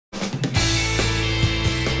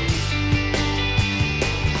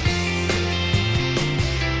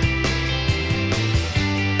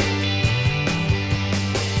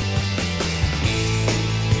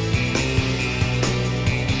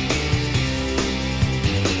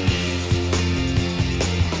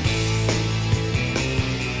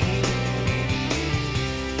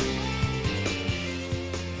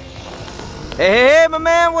Hey, my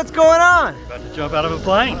man, what's going on? About to jump out of a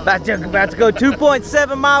plane. About to go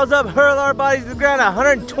 2.7 miles up, hurl our bodies to the ground at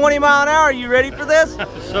 120 mile an hour. Are you ready for this?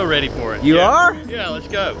 So ready for it. You are? Yeah, let's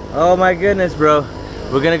go. Oh my goodness, bro.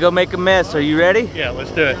 We're gonna go make a mess. Are you ready? Yeah,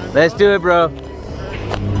 let's do it. Let's do it, bro.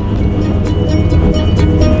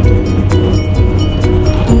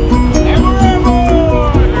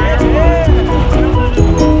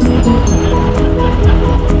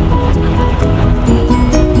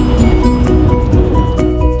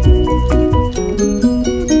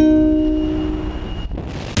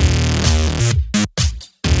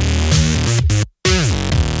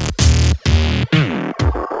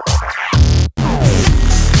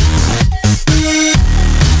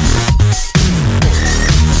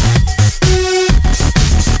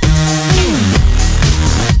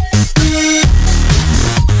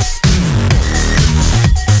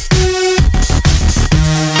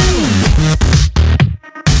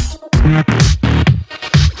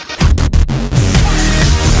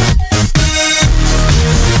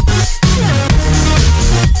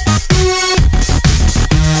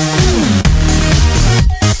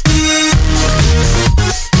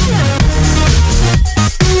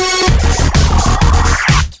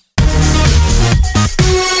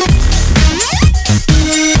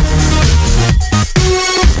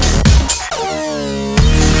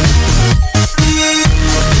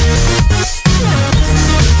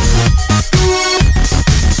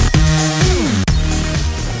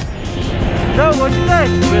 So, what'd you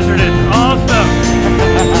think? Wizard is awesome.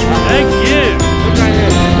 Thank you.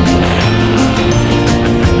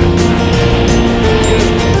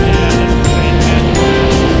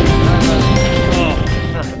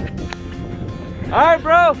 All right,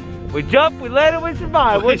 bro. We jumped, we landed, we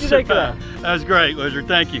survived. What'd you think of that? That was great, Wizard.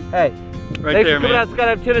 Thank you. Hey, Right thanks there, for coming out to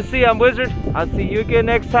Skydive, Tennessee. I'm Wizard. I'll see you again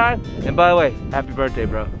next time. And by the way, happy birthday,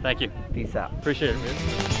 bro. Thank you. Peace out. Appreciate it,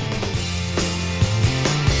 Wizard.